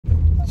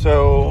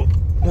So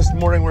this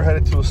morning we're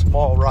headed to a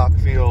small rock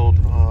field.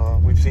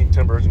 We've seen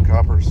timbers and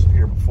coppers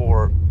here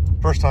before.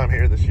 First time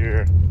here this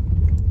year.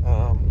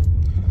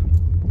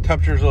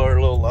 Temperatures are a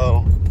little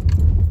low,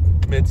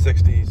 mid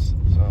 60s.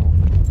 So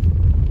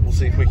we'll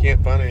see if we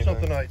can't find anything.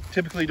 Something I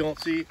typically don't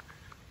see.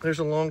 There's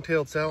a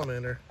long-tailed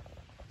salamander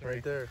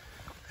right there.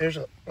 There's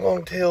a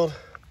long-tailed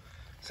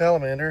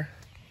salamander.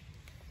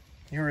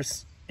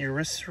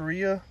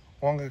 Euryceria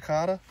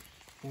longicauda.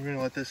 We're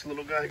gonna let this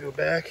little guy go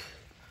back,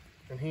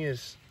 and he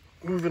is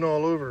moving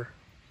all over.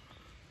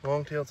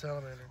 Long-tailed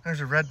salamander.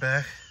 There's a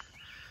redback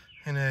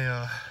in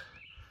a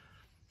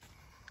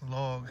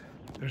log.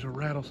 There's a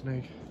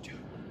rattlesnake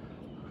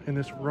in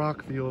this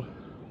rock field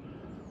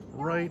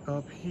right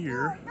up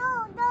here.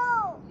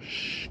 No.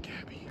 Shh,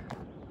 Gabby.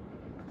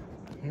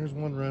 Here's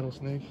one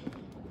rattlesnake.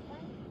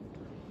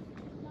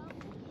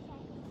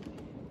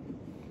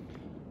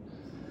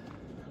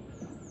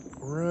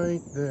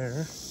 Right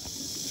there.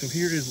 So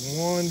here is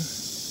one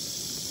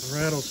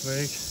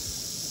rattlesnake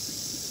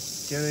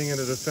getting in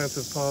a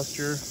defensive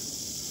posture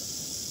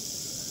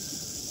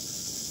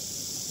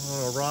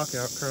on a rock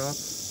outcrop.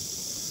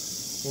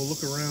 We'll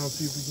look around,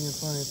 see if we can't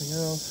find anything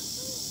else.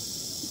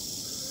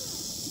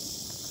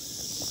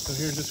 So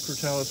here's this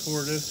Crotalus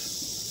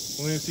horridus.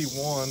 We only see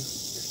one.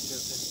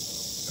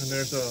 And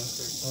there's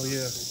oh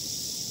yeah.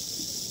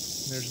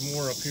 There's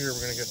more up here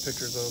we're gonna get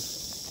pictures of.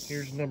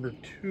 Here's number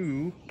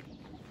 2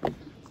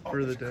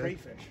 for the day.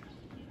 Crayfish.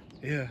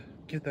 Yeah,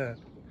 get that.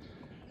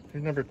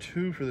 Here's number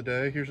 2 for the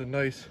day. Here's a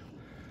nice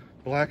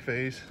black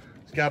face.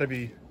 It's gotta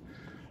be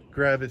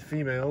gravid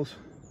females.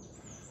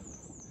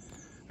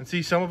 And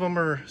see, some of them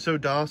are so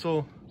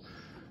docile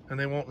and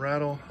they won't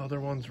rattle. Other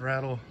ones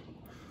rattle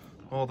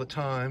all the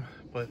time.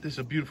 But this is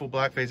a beautiful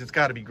black face. It's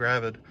gotta be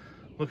gravid.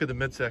 Look at the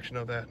midsection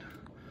of that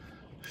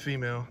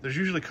female. There's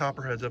usually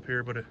copperheads up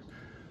here, but it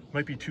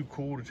might be too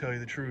cool to tell you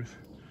the truth.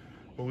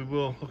 But we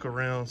will look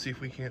around, see if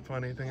we can't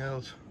find anything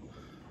else.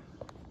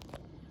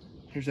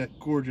 Here's that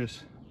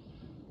gorgeous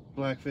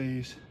black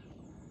face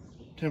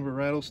timber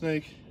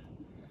rattlesnake.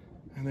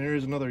 And there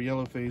is another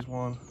yellow phase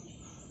one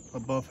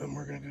above him.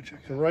 We're gonna go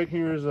check. So right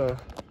here is a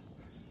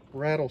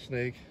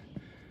rattlesnake.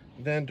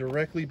 Then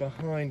directly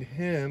behind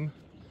him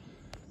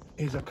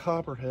is a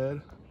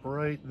copperhead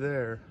right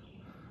there.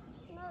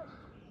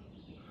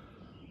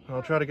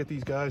 I'll try to get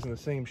these guys in the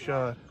same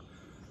shot.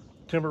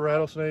 Timber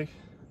rattlesnake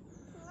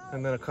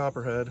and then a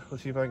copperhead.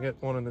 Let's see if I can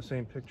get one in the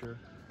same picture.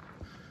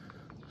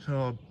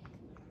 So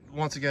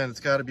once again, it's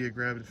got to be a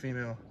gravid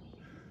female.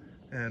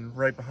 And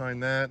right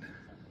behind that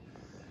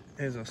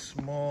is a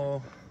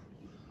small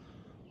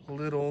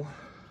little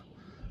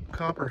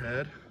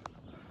copperhead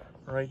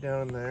right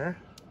down there.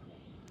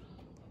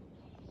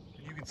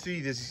 You can see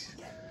this.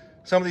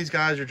 Some of these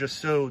guys are just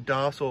so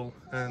docile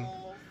and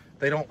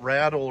they don't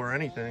rattle or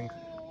anything.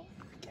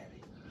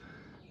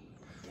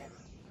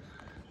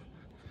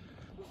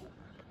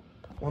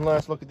 One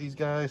last look at these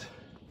guys.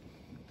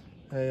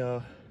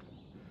 A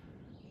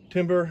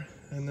timber,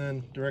 and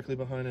then directly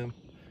behind him,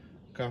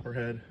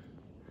 copperhead.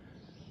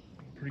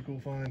 Pretty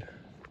cool find.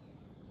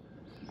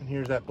 And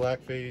here's that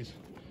black phase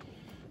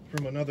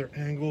from another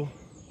angle.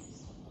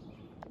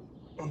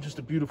 Just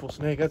a beautiful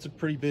snake. That's a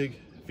pretty big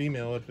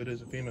female, if it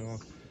is a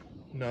female.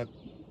 I'm not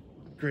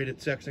great at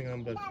sexing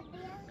them, but I'm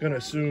gonna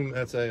assume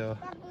that's a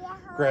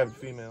gravid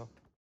female.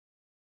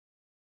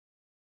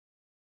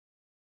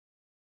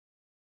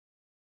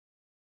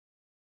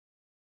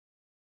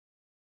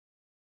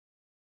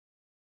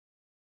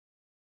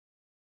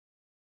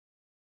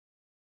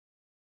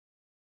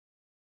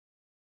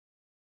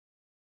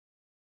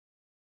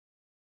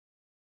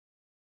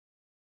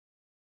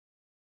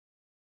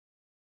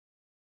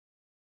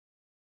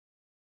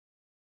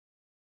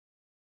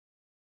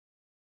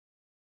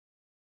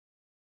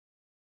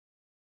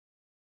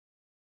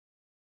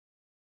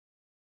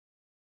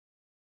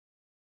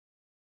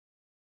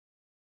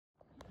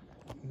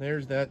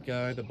 There's that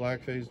guy, the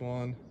black phased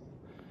one.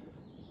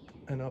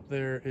 And up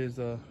there is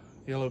a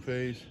yellow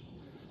phase.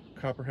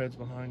 Copperhead's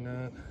behind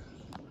that.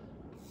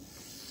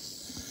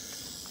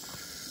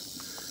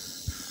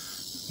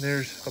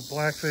 There's a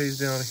black phase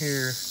down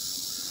here.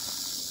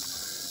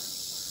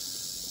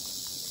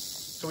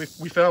 So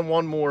we found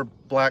one more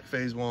black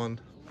phase one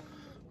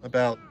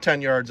about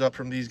 10 yards up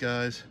from these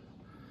guys.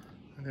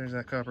 And there's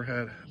that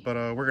copperhead. But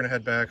we're gonna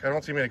head back. I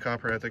don't see many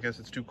copperheads. I guess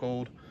it's too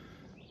cold.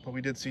 But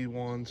we did see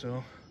one,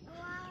 so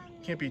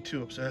can't be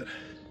too upset.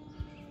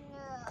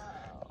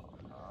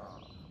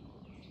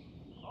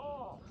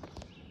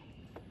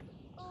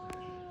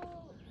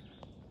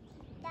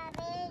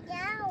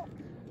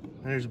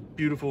 There's a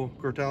beautiful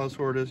Crotalus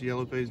horridus,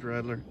 yellow-faced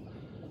rattler.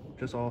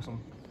 Just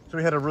awesome. So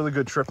we had a really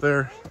good trip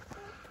there.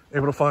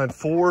 Able to find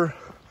 4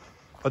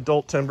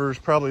 adult timbers,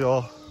 probably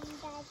all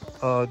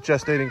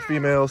gestating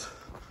females.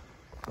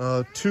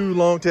 2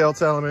 long-tailed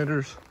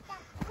salamanders,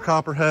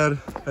 copperhead,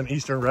 and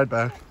eastern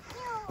redback.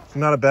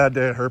 Not a bad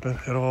day at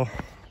Herping at all.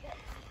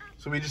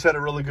 So we just had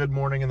a really good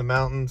morning in the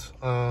mountains.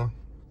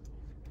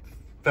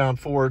 Found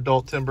 4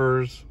 adult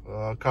timbers,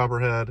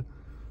 copperhead,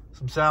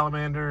 some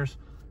salamanders,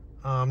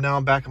 Now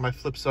I'm back at my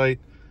flip site.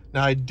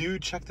 Now I do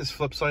check this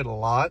flip site a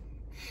lot,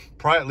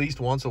 probably at least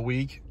once a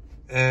week,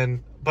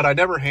 but I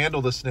never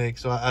handle the snake,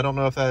 so I don't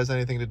know if that has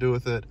anything to do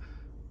with it.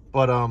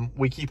 But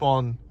we keep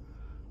on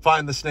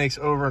finding the snakes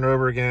over and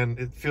over again.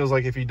 It feels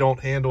like if you don't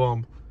handle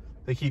them,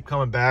 they keep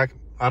coming back.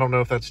 I don't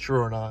know if that's true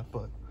or not,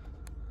 but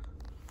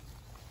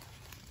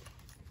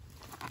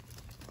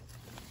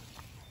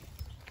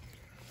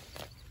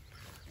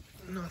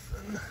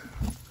nothing.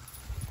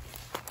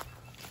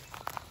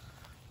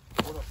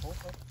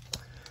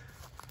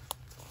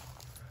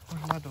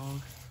 Where's my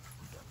dog?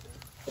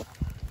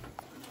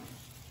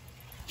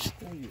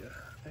 Oh yeah,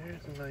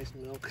 there's a nice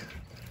milk.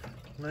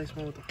 Nice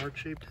one with a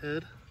heart-shaped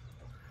head.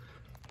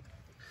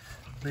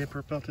 Vapor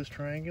about this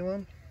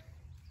triangulum.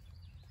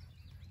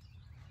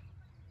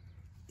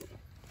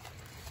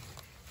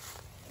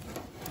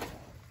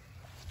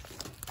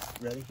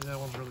 Ready? That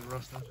one's really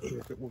rusted.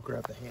 Here, we'll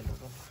grab the handle.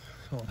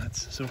 Oh,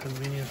 that's so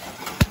convenient.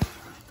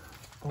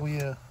 Oh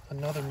yeah,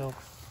 another milk.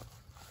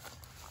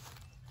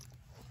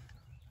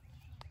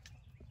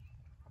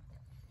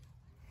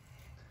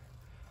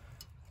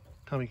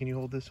 Tommy, can you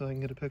hold this so I can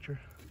get a picture?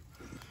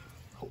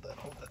 Hold that,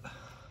 hold that.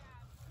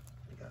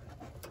 You got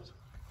it.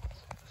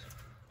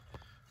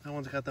 That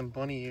one's got them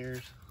bunny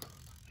ears.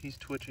 He's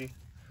twitchy,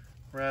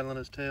 rattling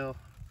his tail.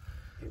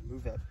 Here,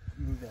 move that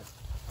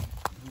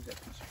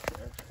piece of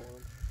trash for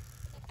him.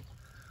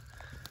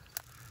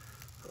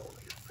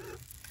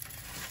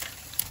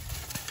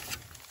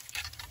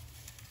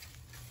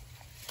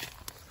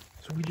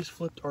 So we just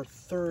flipped our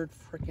third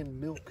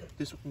freaking milk.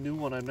 This new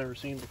one I've never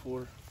seen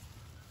before.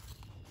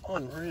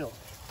 Unreal.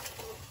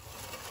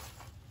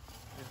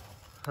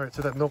 All right,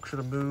 so that milk should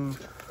have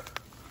moved.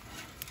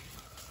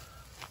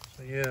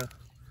 So yeah,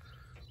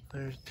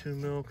 there's 2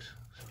 milks.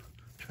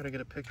 Try to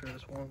get a picture of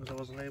this one because I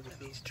wasn't able to.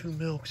 These 2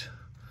 milks.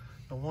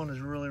 The one is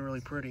really,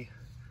 really pretty.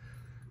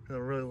 They're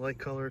really light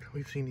colored.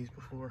 We've seen these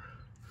before.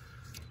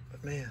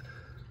 But man,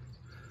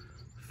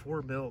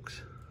 4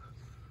 milks.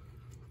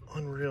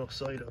 Unreal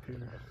sight up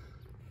here.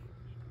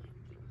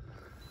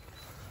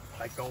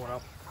 Like going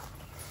up.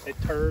 It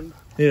turned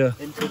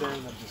into there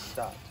and then just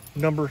stopped.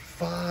 Number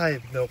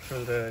 5 milk for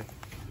the day.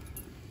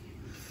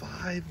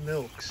 5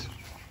 milks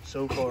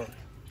so far.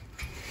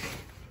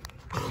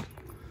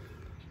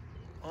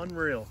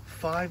 Unreal.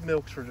 5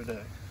 milks for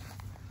today.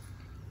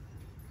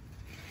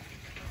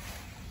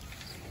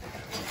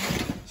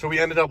 So we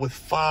ended up with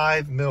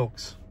 5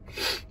 milks.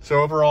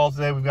 So overall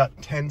today we've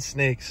got 10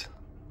 snakes.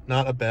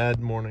 Not a bad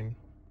morning.